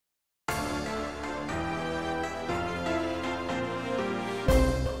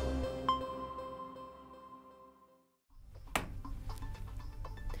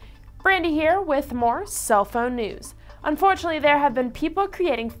Brandy here with more cell phone news. Unfortunately, there have been people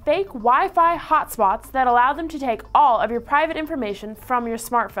creating fake Wi-Fi hotspots that allow them to take all of your private information from your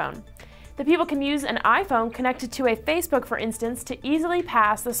smartphone. The people can use an iPhone connected to a Facebook, for instance, to easily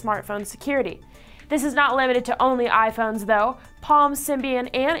pass the smartphone security. This is not limited to only iPhones, though. Palm, Symbian,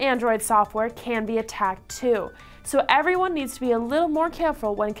 and Android software can be attacked too. So everyone needs to be a little more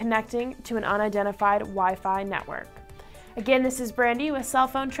careful when connecting to an unidentified Wi-Fi network. Again, this is Brandy with Cell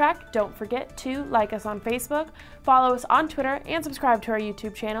Phone Trek. Don't forget to like us on Facebook, follow us on Twitter, and subscribe to our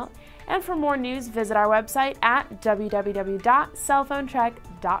YouTube channel. And for more news, visit our website at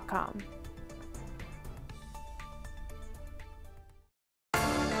www.cellphonetrek.com.